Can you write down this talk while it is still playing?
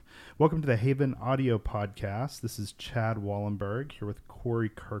Welcome to the Haven Audio Podcast. This is Chad Wallenberg here with Corey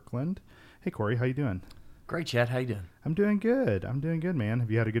Kirkland. Hey, Corey, how you doing? Great, Chad. How you doing? I'm doing good, man. Have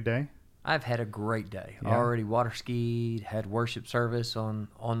you had a good day? I've had a great day. Yeah. Already water skied, had worship service on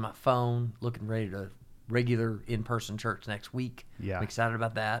my phone, looking ready to regular in-person church next week. Yeah. I'm excited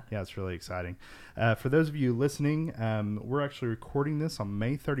about that. Yeah, it's really exciting. For those of you listening, we're actually recording this on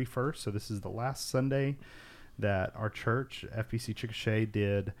May 31st, so this is the last Sunday that our church, FBC Chickasha,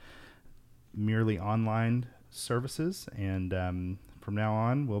 did merely online services, and from now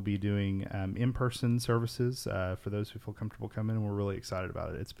on we'll be doing in-person services for those who feel comfortable coming, and we're really excited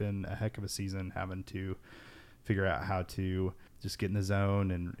about it. It's been a heck of a season having to figure out how to just get in the zone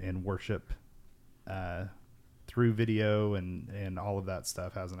and worship through video and all of that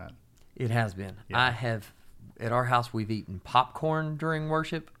stuff, hasn't it? It has been. Yeah. At our house, we've eaten popcorn during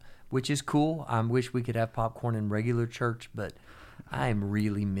worship, which is cool. I wish we could have popcorn in regular church, but I am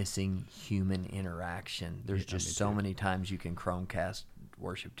really missing human interaction. There's just so many times you can Chromecast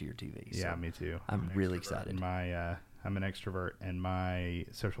worship to your TV. Yeah, so me too. I'm really excited. I'm an extrovert, and my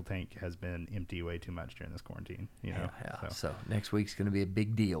social tank has been empty way too much during this quarantine. Yeah. So next week's going to be a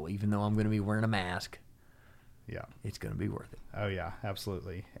big deal. Even though I'm going to be wearing a mask, yeah, it's going to be worth it. Oh yeah,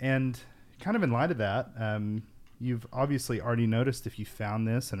 absolutely. And kind of in light of that, you've obviously already noticed, if you found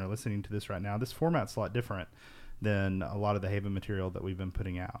this and are listening to this right now, this format's a lot different than a lot of the Haven material that we've been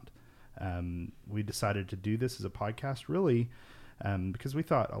putting out. We decided to do this as a podcast really because we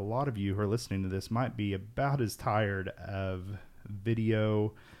thought a lot of you who are listening to this might be about as tired of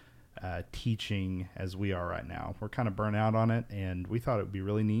video teaching as we are right now. We're kind of burnt out on it, and we thought it would be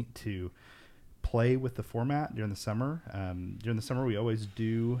really neat to play with the format during the summer. During the summer, we always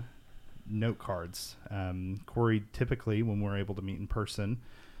do note cards. Corey, typically when we're able to meet in person,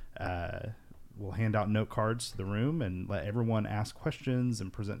 we'll hand out note cards to the room and let everyone ask questions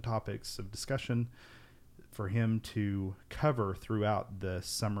and present topics of discussion for him to cover throughout the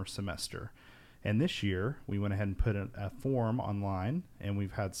summer semester. And this year, we went ahead and put a form online, and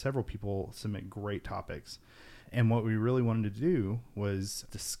we've had several people submit great topics. And what we really wanted to do was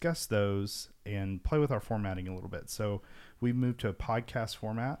discuss those and play with our formatting a little bit. So we moved to a podcast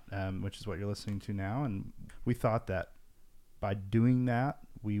format, which is what you're listening to now. And we thought that by doing that,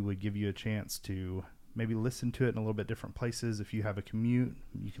 we would give you a chance to maybe listen to it in a little bit different places. If you have a commute,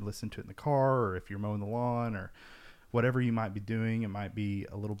 you can listen to it in the car, or if you're mowing the lawn, or whatever you might be doing. It might be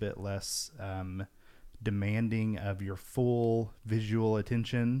a little bit less demanding of your full visual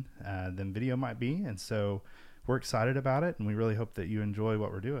attention than video might be. And so we're excited about it, and we really hope that you enjoy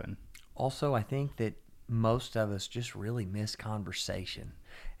what we're doing. Also, I think that most of us just really miss conversation.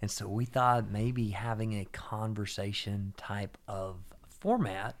 And so we thought maybe having a conversation type of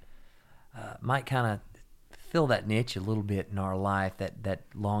format might kind of fill that niche a little bit in our life, that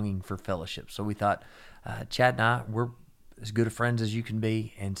longing for fellowship. So we thought, Chad and I, we're as good of friends as you can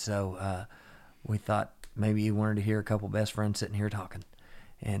be. And so we thought maybe you wanted to hear a couple best friends sitting here talking.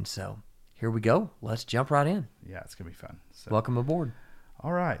 And so here we go. Let's jump right in. Yeah, it's going to be fun. So, welcome aboard.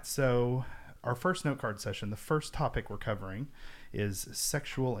 All right. So our first note card session, the first topic we're covering is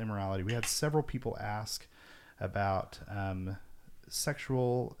sexual immorality. We had several people ask about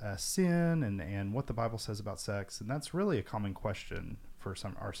sexual sin and what the Bible says about sex. And that's really a common question for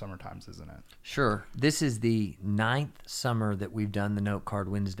our summer times, isn't it? Sure. This is the 9th summer that we've done the Note Card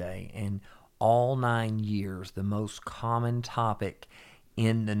Wednesday. And all 9 years, the most common topic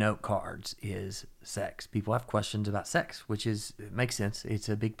in the note cards is sex. People have questions about sex, which it makes sense. It's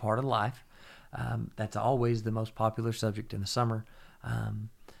a big part of life. That's always the most popular subject in the summer.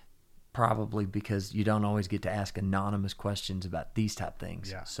 Probably because you don't always get to ask anonymous questions about these type things.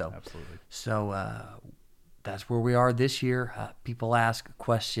 Yeah, so, absolutely. So that's where we are this year. People ask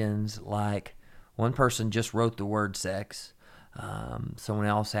questions like, one person just wrote the word sex. Someone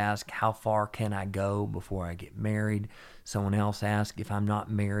else asked, how far can I go before I get married? Someone else asked, if I'm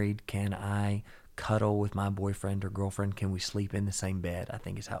not married, can I cuddle with my boyfriend or girlfriend? Can we sleep in the same bed? I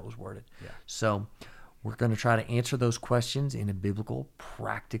think is how it was worded. Yeah. So we're going to try to answer those questions in a biblical,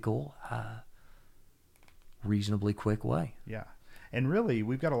 practical, reasonably quick way. Yeah. And really,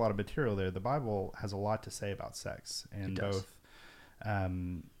 we've got a lot of material there. The Bible has a lot to say about sex, and both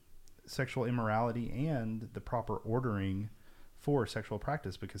sexual immorality and the proper ordering for sexual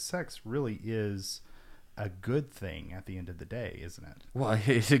practice, because sex really is a good thing at the end of the day, isn't it? Well,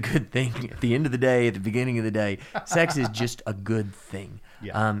 it's a good thing at the end of the day, at the beginning of the day. Sex is just a good thing.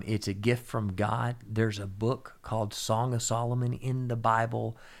 Yeah. It's a gift from God. There's a book called Song of Solomon in the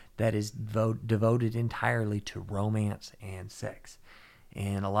Bible that is devoted entirely to romance and sex.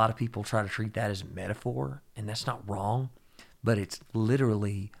 And a lot of people try to treat that as a metaphor, and that's not wrong, but it's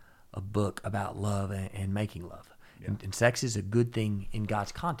literally a book about love and making love. Yeah. And sex is a good thing in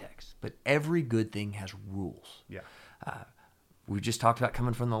God's context, but every good thing has rules. Yeah. We just talked about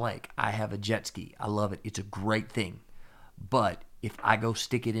coming from the lake. I have a jet ski. I love it. It's a great thing. But if I go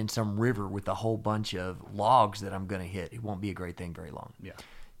stick it in some river with a whole bunch of logs that I'm going to hit, it won't be a great thing very long. Yeah.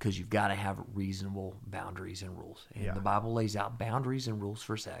 Because you've got to have reasonable boundaries and rules. And Yeah. the Bible lays out boundaries and rules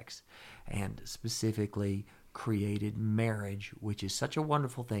for sex, and specifically created marriage, which is such a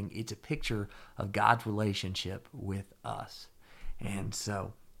wonderful thing. It's a picture of God's relationship with us. And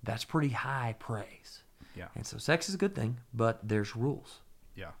so that's pretty high praise. Yeah. And so sex is a good thing, but there's rules.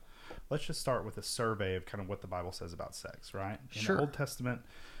 Yeah. Let's just start with a survey of kind of what the Bible says about sex, right? In Sure. the Old Testament,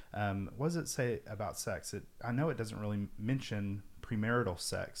 what does it say about sex? I know it doesn't really mention premarital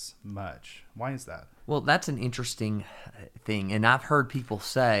sex much. Why is that? Well, that's an interesting thing. And I've heard people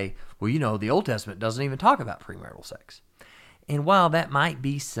say, well, the Old Testament doesn't even talk about premarital sex. And while that might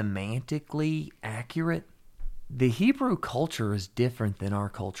be semantically accurate, the Hebrew culture is different than our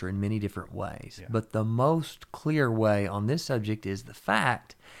culture in many different ways. Yeah. But the most clear way on this subject is the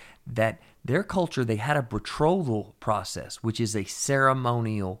fact that their culture, they had a betrothal process, which is a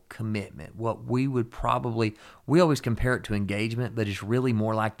ceremonial commitment. What we always compare it to engagement, but it's really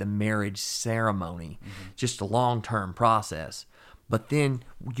more like the marriage ceremony, just a long-term process. But then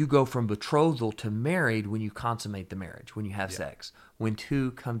you go from betrothal to married when you consummate the marriage, when you have sex, when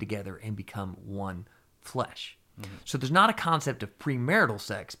two come together and become one flesh. So there's not a concept of premarital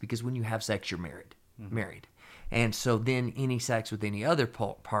sex, because when you have sex, you're married. And so then any sex with any other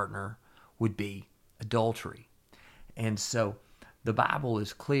partner would be adultery. And so the Bible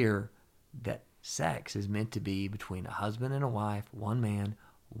is clear that sex is meant to be between a husband and a wife, one man,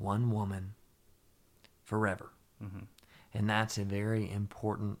 one woman, forever. And that's a very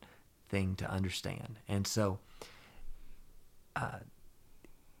important thing to understand. And so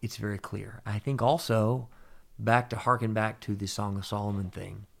it's very clear. I think also, harken back to the Song of Solomon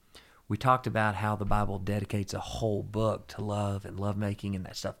thing, we talked about how the Bible dedicates a whole book to love and lovemaking and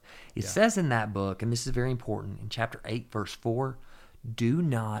that stuff. It says in that book, and this is very important, in chapter 8, verse 4, do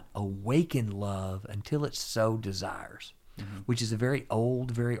not awaken love until it so desires, which is a very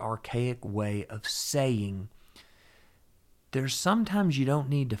old, very archaic way of saying there's sometimes you don't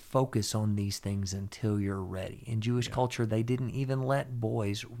need to focus on these things until you're ready. In Jewish culture, they didn't even let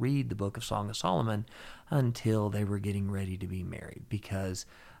boys read the book of Song of Solomon until they were getting ready to be married, because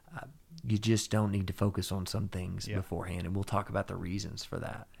you just don't need to focus on some things beforehand. And we'll talk about the reasons for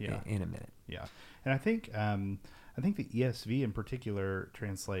that in a minute. Yeah. And I think the ESV in particular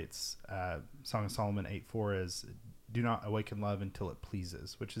translates Song of Solomon 8:4 as do not awaken love until it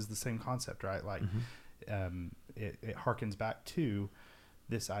pleases, which is the same concept, right? Like it harkens back to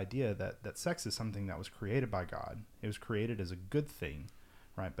this idea that sex is something that was created by God. It was created as a good thing,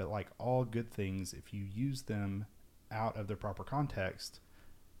 right? But like all good things, if you use them out of their proper context,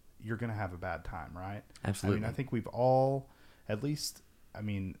 you're going to have a bad time, right? Absolutely. I think we've all,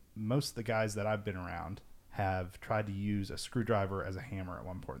 most of the guys that I've been around have tried to use a screwdriver as a hammer at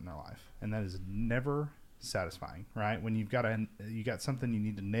one point in their life. And that is never satisfying, right? When you got something you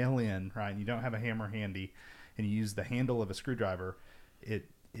need to nail in, right? And you don't have a hammer handy and you use the handle of a screwdriver, it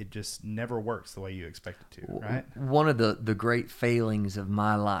just never works the way you expect it to, right? One of the great failings of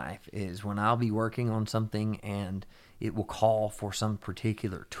my life is when I'll be working on something and it will call for some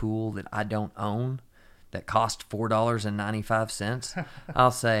particular tool that I don't own that cost $4.95.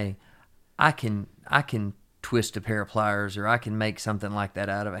 I'll say, I can twist a pair of pliers, or I can make something like that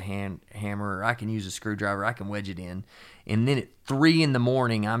out of a hammer, or I can use a screwdriver, I can wedge it in. And then at 3 a.m,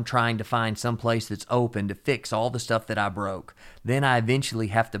 I'm trying to find some place that's open to fix all the stuff that I broke. Then I eventually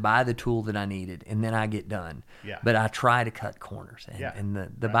have to buy the tool that I needed, and then I get done. Yeah. But I try to cut corners. And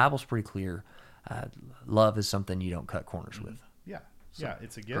the Bible's pretty clear. Love is something you don't cut corners with. Yeah. So, yeah,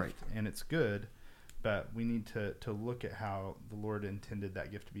 it's a gift and it's good, but we need to look at how the Lord intended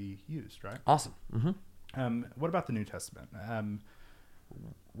that gift to be used, right? Awesome. What about the New Testament?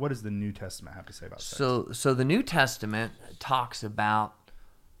 What does the New Testament have to say about sex? So the New Testament talks about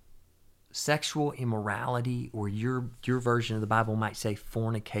sexual immorality, or your version of the Bible might say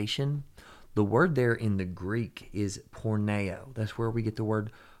fornication. The word there in the Greek is porneo. That's where we get the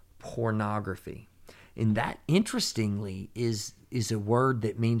word pornography. And that, interestingly, is a word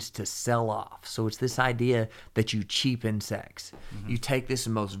that means to sell off. So it's this idea that you cheapen sex. You take this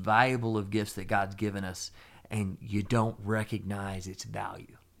most valuable of gifts that God's given us, and you don't recognize its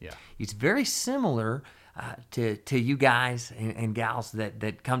value. Yeah. It's very similar to you guys and gals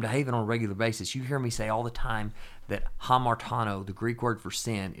that come to Haven on a regular basis. You hear me say all the time that hamartano, the Greek word for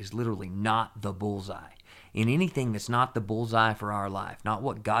sin, is literally not the bullseye. in anything that's not the bullseye for our life, not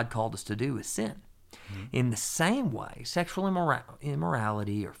what God called us to do, is sin. In the same way, sexual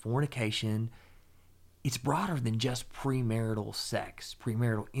immorality or fornication, it's broader than just premarital sex,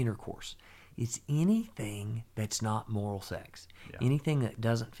 premarital intercourse. It's anything that's not moral sex, anything that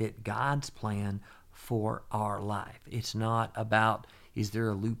doesn't fit God's plan for our life. It's not about, is there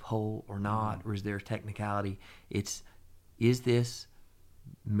a loophole or not, or is there a technicality? It's, is this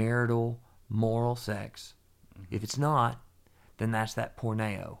marital, moral sex? If it's not, then that's that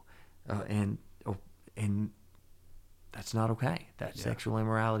porneo, and that's not okay. That's sexual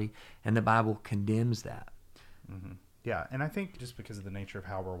immorality, and the Bible condemns that. Yeah, and I think just because of the nature of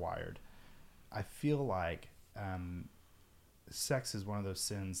how we're wired, I feel like sex is one of those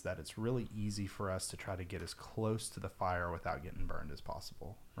sins that it's really easy for us to try to get as close to the fire without getting burned as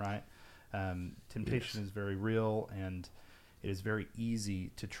possible, right? Temptation is very real, and it is very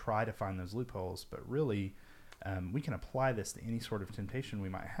easy to try to find those loopholes, but really we can apply this to any sort of temptation we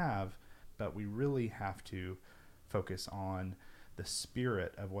might have, but we really have to focus on the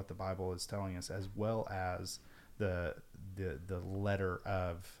spirit of what the Bible is telling us, as well as the letter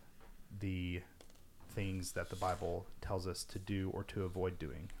of the things that the Bible tells us to do or to avoid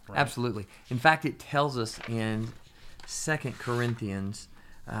doing. Right? Absolutely. In fact, it tells us in 2 Corinthians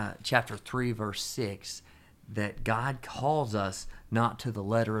chapter 3, verse 6, that God calls us not to the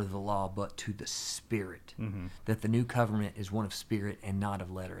letter of the law, but to the spirit. That the new covenant is one of spirit and not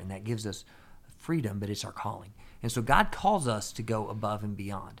of letter. And that gives us freedom, but it's our calling. And so God calls us to go above and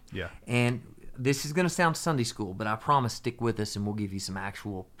beyond. Yeah. And this is going to sound Sunday school, but I promise stick with us and we'll give you some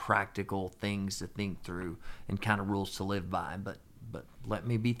actual practical things to think through and kind of rules to live by. But let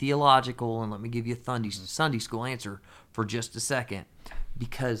me be theological and let me give you a Sunday school answer for just a second.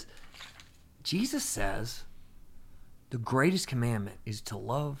 Because Jesus says the greatest commandment is to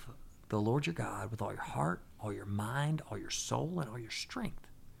love the Lord your God with all your heart, all your mind, all your soul, and all your strength.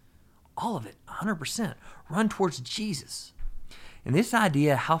 All of it, 100%. Run towards Jesus. And this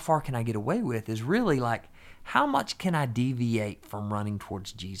idea, how far can I get away with, is really like, how much can I deviate from running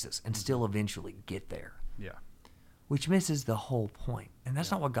towards Jesus and still eventually get there? Yeah. Which misses the whole point. And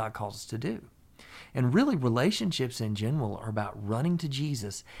that's not what God calls us to do. And really, relationships in general are about running to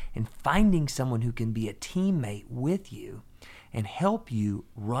Jesus and finding someone who can be a teammate with you and help you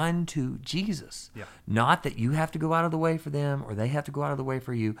run to Jesus. Yeah. Not that you have to go out of the way for them or they have to go out of the way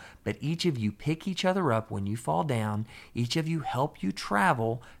for you, but each of you pick each other up when you fall down. Each of you help you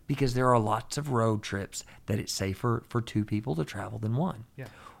travel, because there are lots of road trips that it's safer for two people to travel than one. Yeah.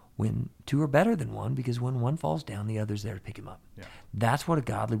 When two are better than one, because when one falls down, the other's there to pick him up. Yeah. That's what a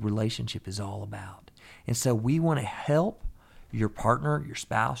godly relationship is all about. And so we want to help your partner, your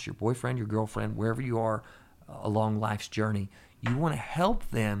spouse, your boyfriend, your girlfriend, wherever you are along life's journey. You want to help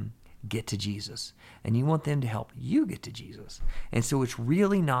them get to Jesus, and you want them to help you get to Jesus. And so it's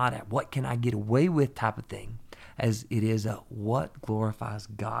really not a what can I get away with type of thing, as it is a what glorifies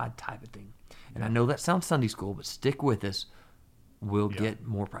God type of thing. And I know that sounds Sunday school, but stick with us. We'll get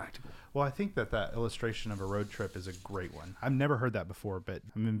more practical. Well, I think that illustration of a road trip is a great one. I've never heard that before, but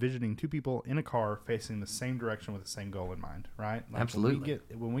I'm envisioning two people in a car facing the same direction with the same goal in mind, right? Like Absolutely.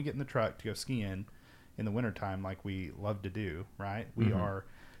 When we get in the truck to go skiing in the wintertime, like we love to do, right? We are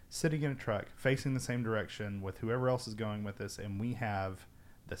sitting in a truck facing the same direction with whoever else is going with us, and we have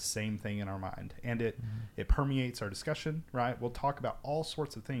the same thing in our mind. And it permeates our discussion, right? We'll talk about all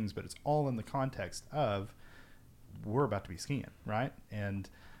sorts of things, but it's all in the context of we're about to be skiing, right? And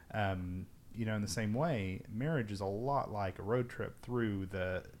in the same way, marriage is a lot like a road trip through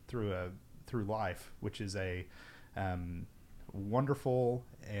life, which is a wonderful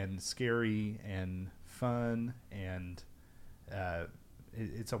and scary and fun, and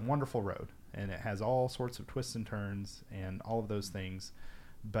it's a wonderful road, and it has all sorts of twists and turns and all of those things.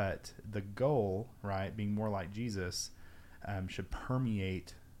 But the goal, right, being more like Jesus, should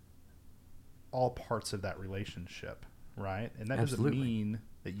permeate all parts of that relationship, right? And that Absolutely. doesn't mean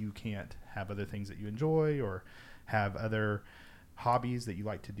that you can't have other things that you enjoy or have other hobbies that you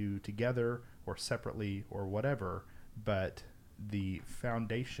like to do together or separately or whatever, but the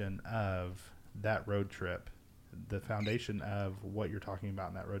foundation of that road trip, the foundation of what you're talking about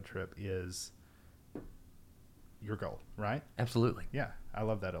in that road trip is your goal, right? Absolutely. Yeah, I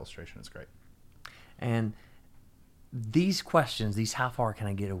love that illustration. It's great. And these questions, these how far can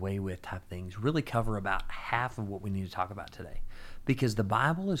I get away with type things, really cover about half of what we need to talk about today. Because the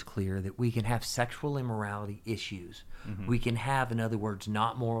Bible is clear that we can have sexual immorality issues. We can have, in other words,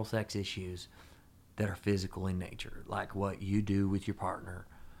 not moral sex issues that are physical in nature, like what you do with your partner,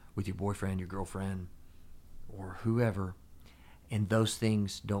 with your boyfriend, your girlfriend, or whoever. And those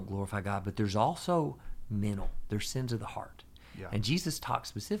things don't glorify God. But there's also mental. They're sins of the heart. Yeah. And Jesus talked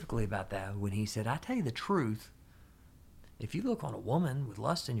specifically about that when he said, I tell you the truth, if you look on a woman with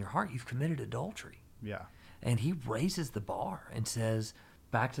lust in your heart, you've committed adultery. Yeah. And he raises the bar and says,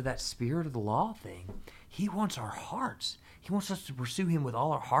 back to that spirit of the law thing, he wants our hearts. He wants us to pursue him with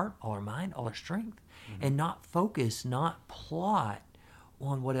all our heart, all our mind, all our strength, and not focus, not plot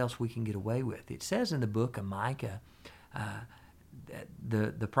on what else we can get away with. It says in the book of Micah, that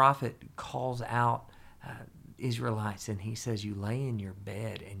the prophet calls out Israelites, and he says, you lay in your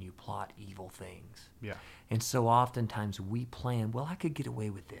bed and you plot evil things. Yeah. And so oftentimes we plan, well, I could get away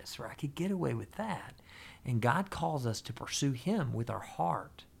with this, or I could get away with that. And God calls us to pursue him with our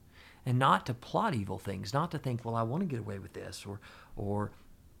heart, and not to plot evil things, not to think, well, I want to get away with this, or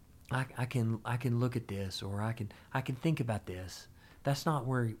I can look at this, or I can think about this. That's not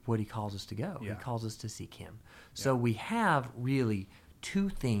what he calls us to go. Yeah. He calls us to seek him. So we have really two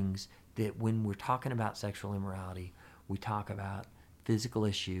things that when we're talking about sexual immorality, we talk about physical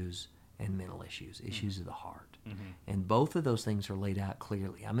issues and mental issues, issues of the heart. And both of those things are laid out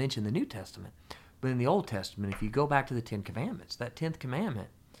clearly. I mentioned the New Testament, but in the Old Testament, if you go back to the 10 Commandments, that 10th commandment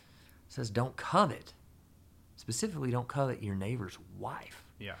says don't covet. Specifically, don't covet your neighbor's wife.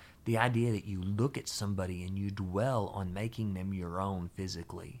 Yeah. The idea that you look at somebody and you dwell on making them your own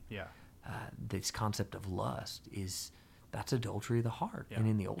physically. Yeah. This concept of lust that's adultery of the heart. Yeah. And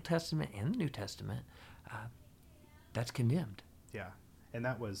in the Old Testament and the New Testament, that's condemned. Yeah. And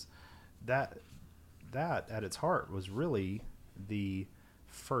that at its heart was really the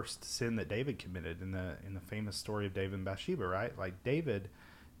first sin that David committed in the famous story of David and Bathsheba, right? Like, David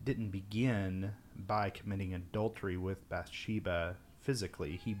didn't begin by committing adultery with Bathsheba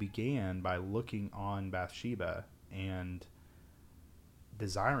physically. He began by looking on Bathsheba and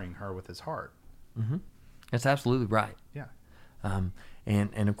desiring her with his heart. Mm-hmm. That's absolutely right. Yeah.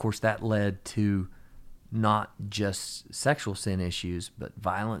 And of course that led to not just sexual sin issues, but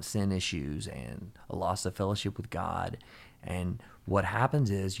violent sin issues and a loss of fellowship with God. And what happens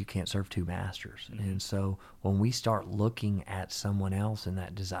is you can't serve two masters. And so when we start looking at someone else in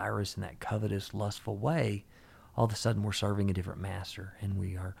that desirous and that covetous, lustful way, all of a sudden we're serving a different master, and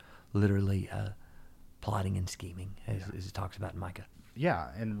we are literally plotting and scheming, as it talks about in Micah. Yeah,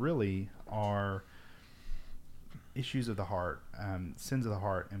 and really our issues of the heart, sins of the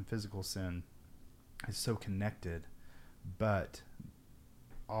heart, and physical sin is so connected, but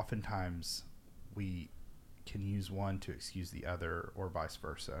oftentimes we can use one to excuse the other, or vice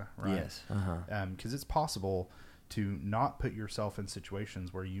versa, right? Yes. Because it's possible to not put yourself in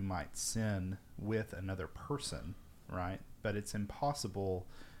situations where you might sin with another person, right? But it's impossible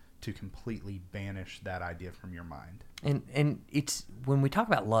to completely banish that idea from your mind. And it's, when we talk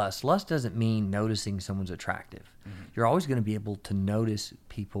about lust doesn't mean noticing someone's attractive. You're always going to be able to notice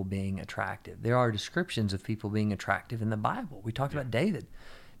people being attractive. There are descriptions of people being attractive in the Bible. We talked about David.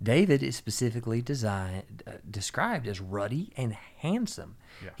 David is specifically described as ruddy and handsome.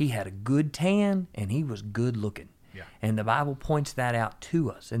 Yeah. He had a good tan, and he was good looking. Yeah. And the Bible points that out to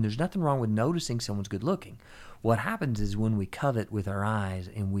us. And there's nothing wrong with noticing someone's good looking. What happens is when we covet with our eyes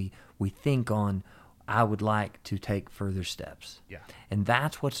and we think on, I would like to take further steps. Yeah. And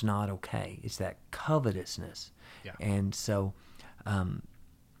that's what's not okay. It's that covetousness. Yeah. And so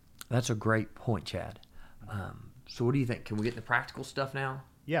that's a great point, Chad. So what do you think? Can we get the practical stuff now?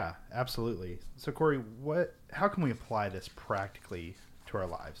 Yeah, absolutely. So Corey, how can we apply this practically to our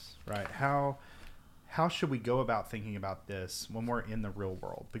lives, right? How should we go about thinking about this when we're in the real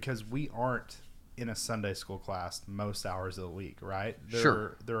world? Because we aren't in a Sunday school class most hours of the week, right?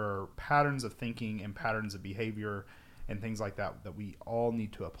 Sure. There are patterns of thinking and patterns of behavior and things like that we all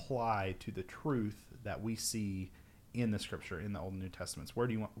need to apply to the truth that we see in the Scripture, in the Old and New Testaments. Where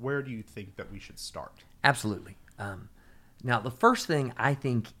do you think that we should start? Absolutely. Now, the first thing, I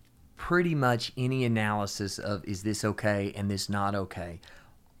think pretty much any analysis of is this okay and this not okay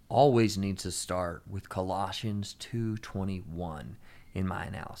always needs to start with Colossians 2:21 in my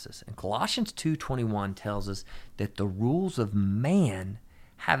analysis. And Colossians 2:21 tells us that the rules of man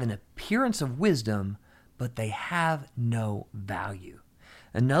have an appearance of wisdom, but they have no value.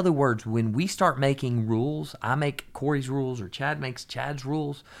 In other words, when we start making rules, I make Corey's rules or Chad makes Chad's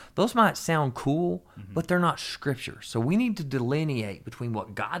rules, those might sound cool, but they're not Scripture. So we need to delineate between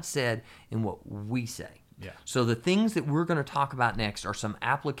what God said and what we say. Yeah. So the things that we're going to talk about next are some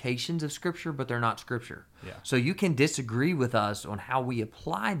applications of Scripture, but they're not Scripture. Yeah. So you can disagree with us on how we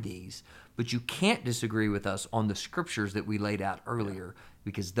applied these, but you can't disagree with us on the Scriptures that we laid out earlier,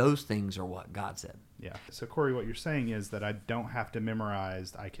 because those things are what God said. Yeah. So Corey, what you're saying is that I don't have to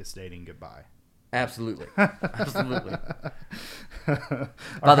memorize I kiss dating goodbye. Absolutely. Absolutely.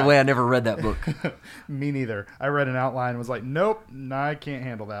 By the way, I never read that book. Me neither. I read an outline and was like, nope, I can't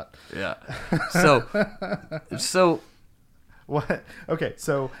handle that. Yeah. So What? Okay,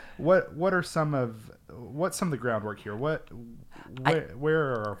 so what's some of the groundwork here? Where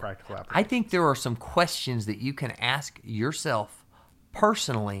are our practical applications? I think there are some questions that you can ask yourself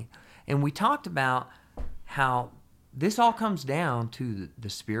personally. And we talked about how this all comes down to the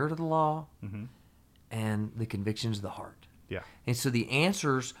spirit of the law and the convictions of the heart. Yeah. And so the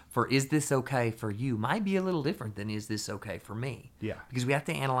answers for is this okay for you might be a little different than is this okay for me. Yeah. Because we have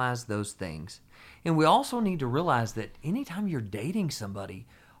to analyze those things. And we also need to realize that anytime you're dating somebody,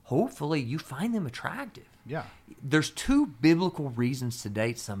 hopefully you find them attractive. Yeah. There's two biblical reasons to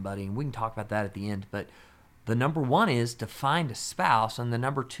date somebody, and we can talk about that at the end, but the number one is to find a spouse, and the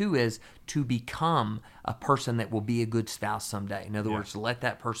number two is to become a person that will be a good spouse someday. In other words, to let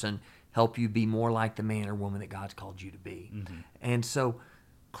that person help you be more like the man or woman that God's called you to be. And so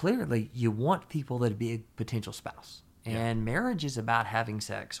clearly you want people that would be a potential spouse. And marriage is about having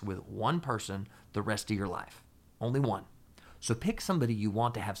sex with one person the rest of your life. Only one. So pick somebody you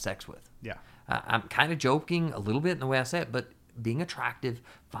want to have sex with. Yeah. I'm kind of joking a little bit in the way I say it, but being attractive,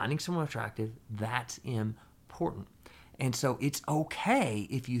 finding someone attractive, that's important. And so it's okay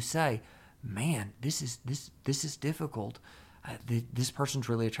if you say, man, this is difficult. This person's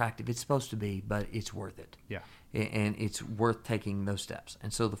really attractive. It's supposed to be, but it's worth it. Yeah. And it's worth taking those steps.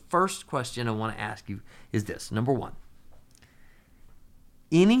 And so the first question I want to ask you is this. Number one,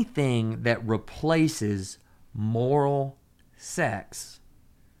 anything that replaces moral sex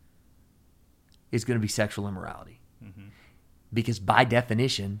is going to be sexual immorality. Because by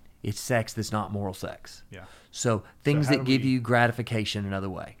definition, it's sex that's not moral sex. Yeah. So things that give you gratification another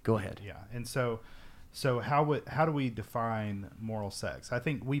way. Go ahead. Yeah. And so how do we define moral sex? I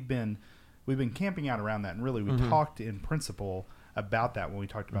think we've been camping out around that, and really we talked in principle about that when we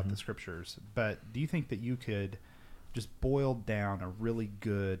talked about the scriptures. But do you think that you could just boil down a really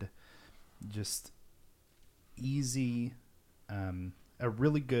good, just easy, a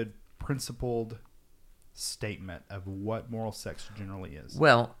really good principled statement of what moral sex generally is?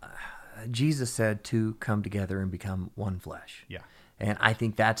 Well, Jesus said to come together and become one flesh. Yeah. And I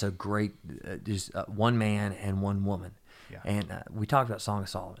think that's a great, just one man and one woman. Yeah. And we talked about Song of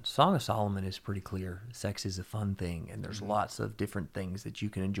Solomon. Song of Solomon is pretty clear. Sex is a fun thing, and there's lots of different things that you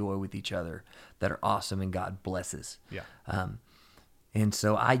can enjoy with each other that are awesome and God blesses. Yeah. And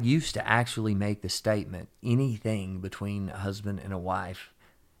so I used to actually make the statement, anything between a husband and a wife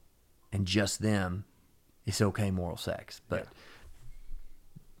and just them, it's okay moral sex. But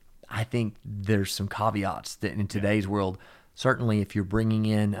I think there's some caveats that in today's world, certainly if you're bringing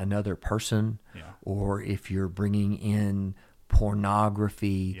in another person or if you're bringing in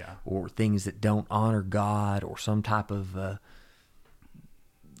pornography or things that don't honor God or some type of a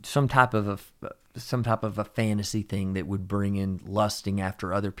fantasy thing that would bring in lusting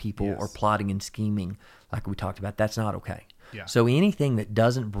after other people or plotting and scheming, like we talked about, that's not okay. Yeah. So anything that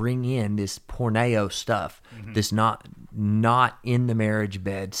doesn't bring in this porneo stuff, this not in the marriage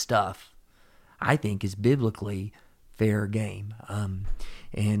bed stuff, I think is biblically fair game.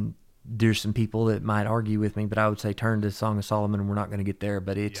 And there's some people that might argue with me, but I would say turn to Song of Solomon, and we're not going to get there,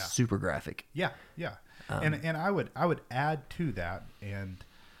 but it's super graphic. Yeah, yeah. And I would add to that, and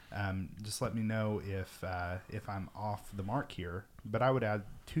just let me know if I'm off the mark here, but I would add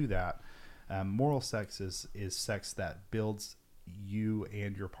to that, moral sex is sex that builds you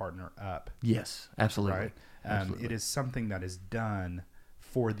and your partner up. Yes, absolutely. Right? Absolutely. It is something that is done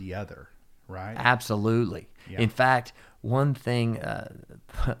for the other, right? Absolutely. Yeah. In fact, one thing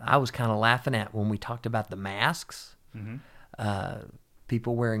I was kind of laughing at when we talked about the masks,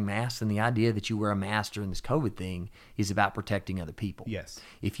 people wearing masks, and the idea that you wear a mask during this COVID thing is about protecting other people. Yes.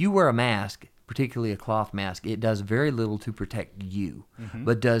 If you wear a mask, particularly a cloth mask, it does very little to protect you,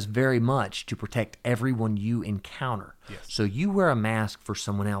 but does very much to protect everyone you encounter. Yes. So you wear a mask for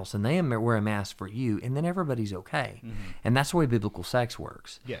someone else, and they wear a mask for you, and then everybody's okay. And that's the way biblical sex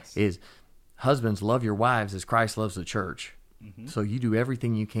works. Yes. Is husbands, love your wives as Christ loves the church. So you do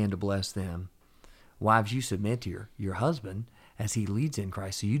everything you can to bless them. Wives, you submit to your husband as he leads in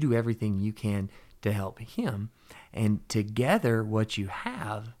Christ. So you do everything you can to help him. And together what you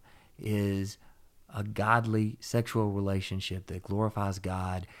have is a godly sexual relationship that glorifies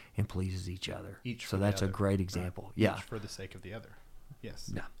God and pleases each other. So that's a great example. Right? Yeah. Each for the sake of the other.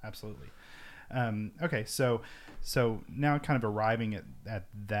 Yes. Yeah. Absolutely. Okay. So now kind of arriving at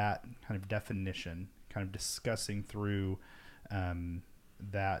that kind of definition, kind of discussing through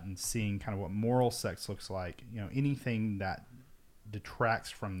that and seeing kind of what moral sex looks like, anything that detracts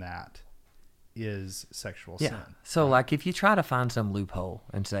from that is sexual Yeah. sin. So, like, if you try to find some loophole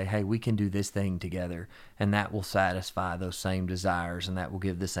and say, hey, we can do this thing together, and that will satisfy those same desires, and that will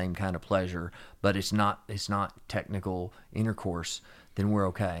give the same kind of pleasure, but it's not technical intercourse, then we're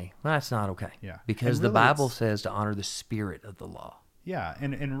okay. Well, that's not okay. Yeah. Because And the really Bible it's- says to honor the spirit of the law. Yeah,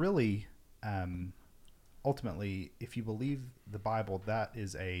 and really, ultimately, if you believe the Bible, that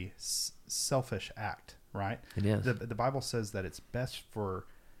is a selfish act, right? It is. The Bible says that it's best for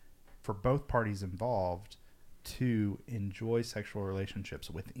both parties involved to enjoy sexual relationships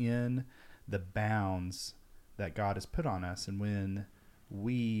within the bounds that God has put on us, and when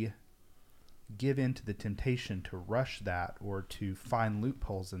we give in to the temptation to rush that or to find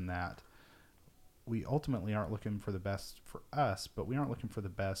loopholes in that, we ultimately aren't looking for the best for us, but we aren't looking for the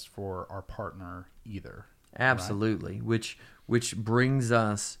best for our partner either. Absolutely. Which brings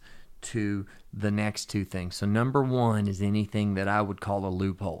us to the next two things. So number one is anything that I would call a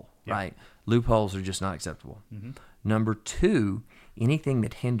loophole, Yeah. right? Loopholes are just not acceptable. Mm-hmm. Number two, anything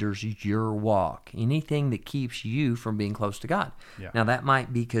that hinders your walk, anything that keeps you from being close to God. Yeah. Now that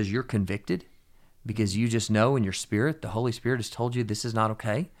might be because you're convicted, because you just know in your spirit, the Holy Spirit has told you this is not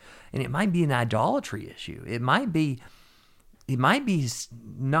okay. And it might be an idolatry issue. It might be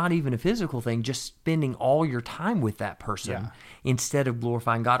not even a physical thing, just spending all your time with that person Yeah. instead of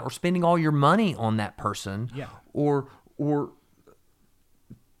glorifying God, or spending all your money on that person, Yeah. or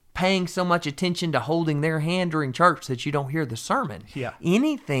paying so much attention to holding their hand during church that you don't hear the sermon. Yeah.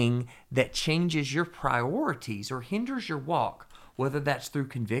 Anything that changes your priorities or hinders your walk, whether that's through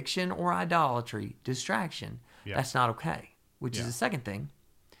conviction or idolatry, distraction, Yeah. that's not okay, which Yeah. is the second thing.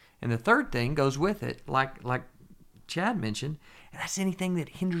 And the third thing goes with it, like Chad mentioned, and that's anything that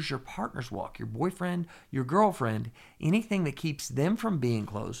hinders your partner's walk, your boyfriend, your girlfriend, anything that keeps them from being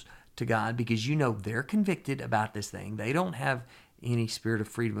close to God, because you know they're convicted about this thing. They don't have any spirit of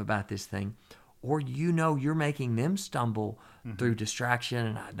freedom about this thing, or you know you're making them stumble through distraction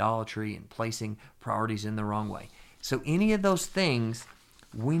and idolatry and placing priorities in the wrong way. So any of those things,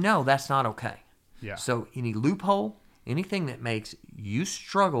 we know that's not okay. Yeah. So any loophole, anything that makes you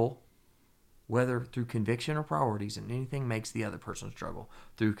struggle, whether through conviction or priorities, and anything makes the other person struggle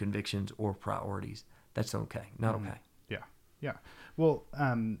through convictions or priorities, that's okay. Not okay. Yeah. Yeah. Well,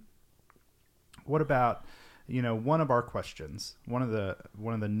 what about, one of our questions, one of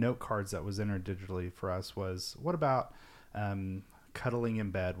the note cards that was entered digitally for us was, what about cuddling in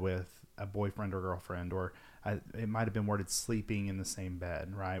bed with a boyfriend or girlfriend, or it might have been worded sleeping in the same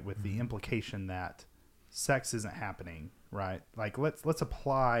bed, right? With the implication that sex isn't happening, right? Like let's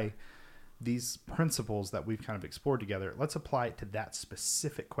apply these principles that we've kind of explored together. Let's apply it to that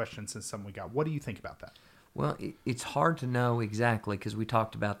specific question, since something we got. What do you think about that? Well, it's hard to know exactly, because we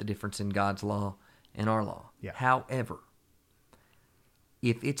talked about the difference in God's law and our law. Yeah. However,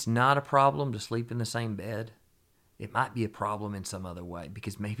 if it's not a problem to sleep in the same bed, it might be a problem in some other way,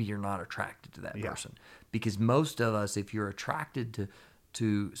 because maybe you're not attracted to that Yeah. person. Because most of us, if you're attracted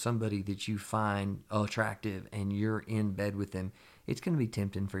to somebody that you find attractive and you're in bed with them, it's going to be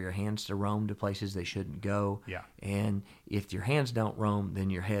tempting for your hands to roam to places they shouldn't go. Yeah. And if your hands don't roam, then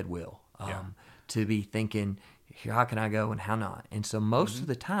your head will. Yeah. To be thinking, how can I go and how not? And so most of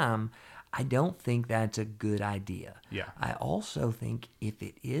the time, I don't think that's a good idea. Yeah. I also think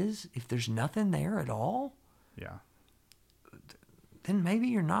if there's nothing there at all, Yeah. then maybe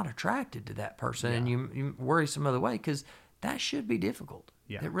you're not attracted to that person, and you worry some other way, because that should be difficult.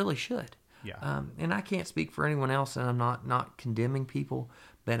 Yeah. It really should. Yeah. And I can't speak for anyone else, and I'm not condemning people,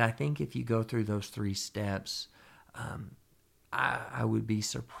 but I think if you go through those 3 steps, I would be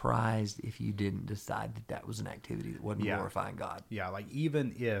surprised if you didn't decide that was an activity that wasn't Yeah. glorifying God. Yeah, like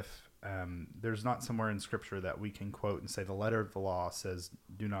even if there's not somewhere in Scripture that we can quote and say the letter of the law says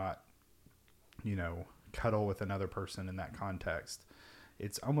do not, cuddle with another person in that context,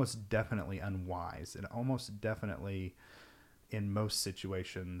 it's almost definitely unwise, and almost definitely in most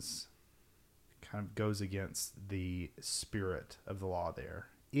situations kind of goes against the spirit of the law there.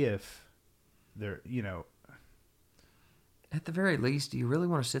 If there, At the very least, do you really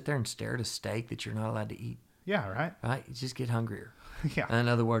want to sit there and stare at a steak that you're not allowed to eat? yeah, right? Right? You just get hungrier. Yeah. In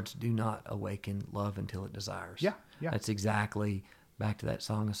other words, do not awaken love until it desires. Yeah, yeah. That's exactly back to that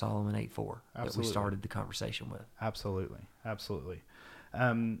Song of Solomon 8:4 that we Absolutely. started the conversation with. Absolutely. Absolutely.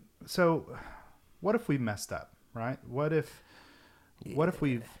 So what if we messed up, right? What if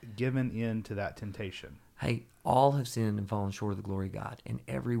we've given in to that temptation? Hey, all have sinned and fallen short of the glory of God, and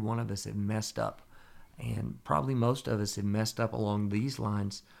every one of us have messed up. And probably most of us have messed up along these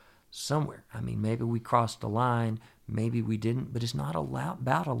lines somewhere. I mean, maybe we crossed a line, maybe we didn't, but it's not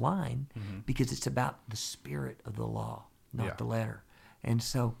about a line, because it's about the spirit of the law, not Yeah. the letter. And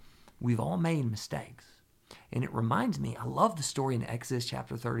so We've all made mistakes. And it reminds me, I love the story in Exodus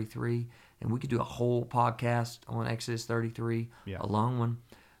chapter 33, and we could do a whole podcast on Exodus 33, a long one.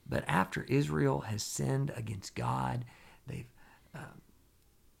 But after Israel has sinned against God, they've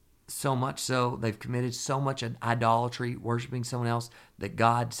so much so, they've committed so much idolatry, worshiping someone else, that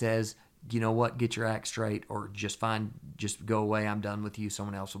God says, you know what, get your act straight, or just go away, I'm done with you,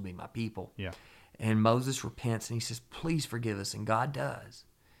 someone else will be my people. Yeah. And Moses repents, and he says, please forgive us, and God does.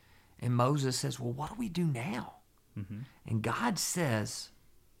 And Moses says, well, what do we do now? Mm-hmm. And God says,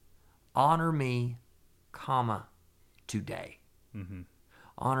 honor me, today. Mm-hmm.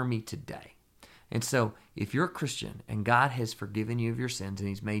 Honor me today. And so if you're a Christian and God has forgiven you of your sins and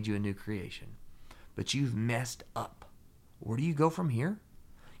he's made you a new creation, but you've messed up, where do you go from here?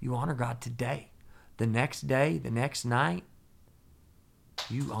 You honor God today. The next day, the next night,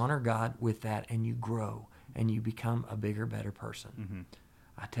 you honor God with that, and you grow and you become a bigger, better person. Mm-hmm.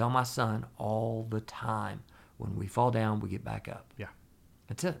 I tell my son all the time, when we fall down, we get back up. Yeah.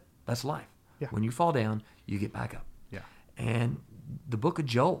 That's it. That's life. Yeah. When you fall down, you get back up. Yeah. And the book of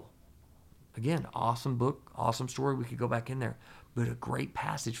Joel, again, awesome book, awesome story. We could go back in there. But a great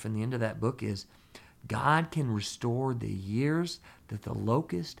passage from the end of that book is, God can restore the years that the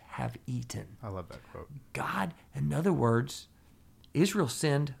locusts have eaten. I love that quote. God, in other words, Israel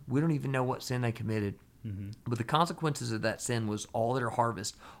sinned. We don't even know what sin they committed. Mm-hmm. But the consequences of that sin was all their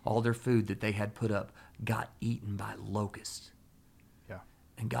harvest, all their food that they had put up got eaten by locusts. Yeah.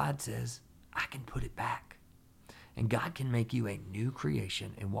 And God says, I can put it back. And God can make you a new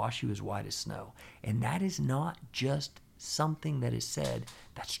creation and wash you as white as snow. And that is not just something that is said.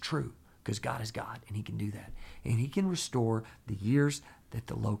 That's true, because God is God, and he can do that. And he can restore the years that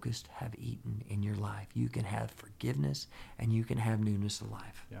the locusts have eaten in your life. You can have forgiveness, and you can have newness of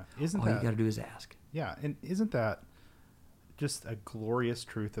life. Yeah. All you got to do is ask. Yeah, and isn't that just a glorious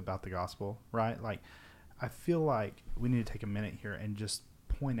truth about the gospel, right? Like, I feel like we need to take a minute here and just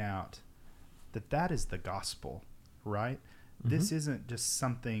point out that is the gospel, right? Mm-hmm. This isn't just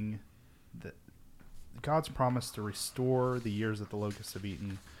something that God's promised to restore the years that the locusts have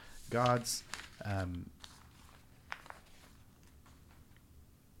eaten. God's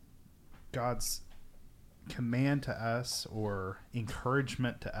command to us, or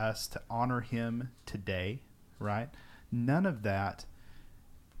encouragement to us to honor him today, right? None of that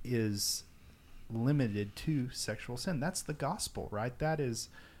is limited to sexual sin. That's the gospel, right? That is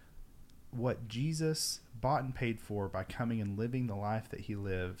what Jesus bought and paid for by coming and living the life that he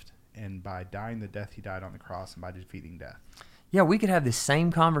lived, and by dying the death he died on the cross, and by defeating death. Yeah, we could have the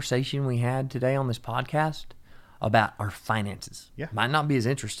same conversation we had today on this podcast about our finances. Yeah. Might not be as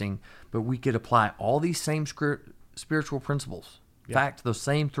interesting, but we could apply all these same spiritual principles. In fact, those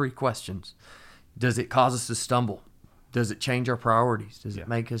same 3 questions. Does it cause us to stumble? Does it change our priorities? Does it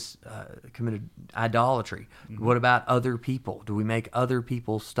make us commit idolatry? Mm-hmm. What about other people? Do we make other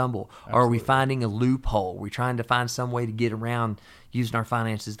people stumble? Absolutely. Or are we finding a loophole? Are we trying to find some way to get around using our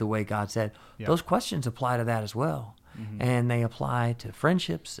finances the way God said? Yeah. Those questions apply to that as well. Mm-hmm. And they apply to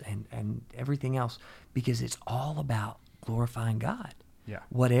friendships and everything else, because it's all about glorifying God. Yeah.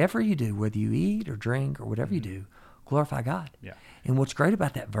 Whatever you do, whether you eat or drink or whatever you do, glorify God. Yeah. And what's great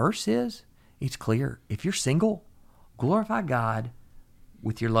about that verse is it's clear. If you're single, glorify God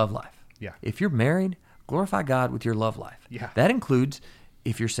with your love life. Yeah. If you're married, glorify God with your love life. Yeah. That includes,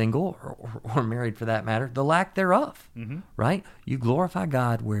 if you're single or married for that matter, the lack thereof. Mm-hmm. Right? You glorify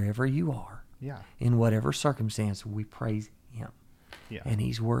God wherever you are. Yeah. In whatever circumstance, we praise him. Yeah. And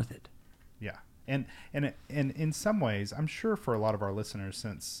he's worth it. Yeah. And in some ways, I'm sure for a lot of our listeners,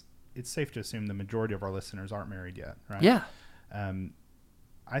 since it's safe to assume the majority of our listeners aren't married yet, right? Yeah.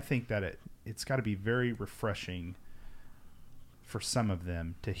 I think that it's got to be very refreshing for some of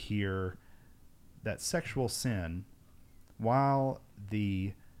them to hear that sexual sin, while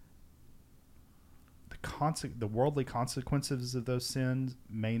the worldly consequences of those sins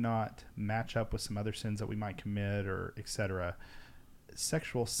may not match up with some other sins that we might commit, or etc.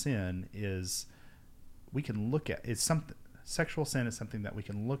 Sexual sin is sexual sin is something that we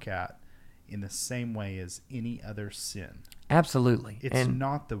can look at in the same way as any other sin. Absolutely. It's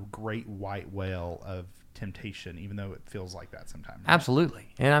not the great white whale of temptation, even though it feels like that sometimes. Right? Absolutely.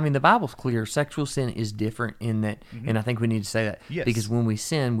 And I mean, the Bible's clear. Sexual sin is different in that, and I think we need to say that, because when we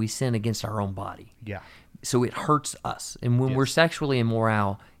sin against our own body. Yeah. So it hurts us. And when we're sexually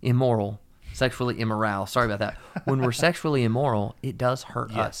immoral, sorry about that. When we're sexually immoral, it does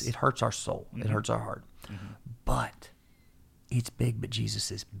hurt us. It hurts our soul. It hurts our heart. Mm-hmm. But it's big, but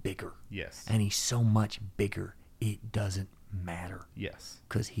Jesus is bigger. Yes. And he's so much bigger, it doesn't matter. Yes.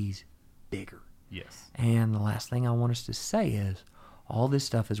 Because he's bigger. Yes. And the last thing I want us to say is, All this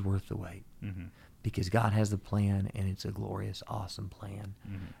stuff is worth the wait Mm-hmm. because God has the plan, and it's a glorious, awesome plan.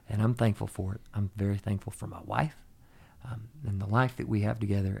 Mm-hmm. And I'm thankful for it. I'm very thankful for my wife and the life that we have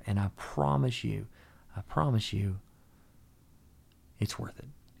together. And I promise you, it's worth it.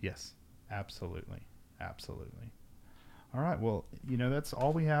 Yes, absolutely. Absolutely. All right. Well, that's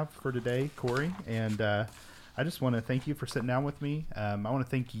all we have for today, Corey. And I just want to thank you for sitting down with me. I want to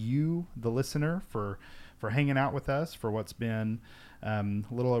thank you, the listener, for hanging out with us for what's been a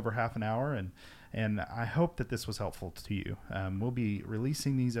little over half an hour. And I hope that this was helpful to you. We'll be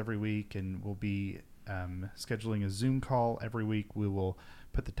releasing these every week, and we'll be scheduling a Zoom call every week. We will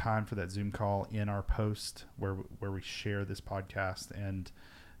put the time for that Zoom call in our post where we share this podcast. And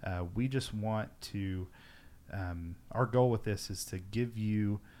we just want to, our goal with this is to give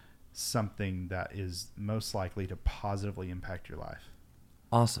you something that is most likely to positively impact your life.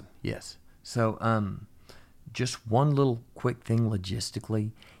 Awesome. Yes. So just one little quick thing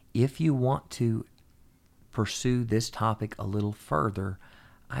logistically. If you want to pursue this topic a little further,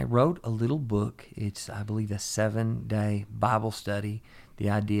 I wrote a little book. It's, I believe, a 7-day Bible study. The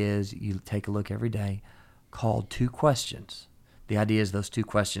idea is you take a look every day, called 2 Questions. The idea is those 2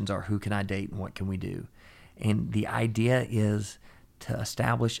 questions are, who can I date and what can we do? And the idea is to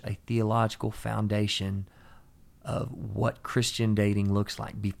establish a theological foundation of what Christian dating looks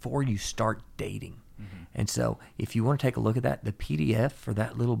like before you start dating. Mm-hmm. And so if you want to take a look at that, the PDF for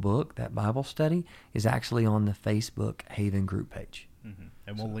that little book, that Bible study, is actually on the Facebook Haven group page. Mm-hmm.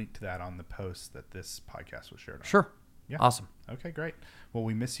 And we'll link to that on the post that this podcast was shared on. Sure. Yeah. Awesome. Okay, great. Well,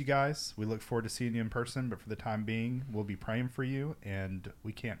 we miss you guys. We look forward to seeing you in person, but for the time being, we'll be praying for you, and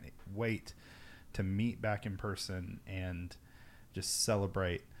we can't wait to meet back in person and just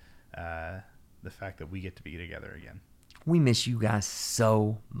celebrate the fact that we get to be together again. We miss you guys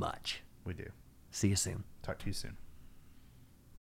so much. We do. See you soon. Talk to you soon.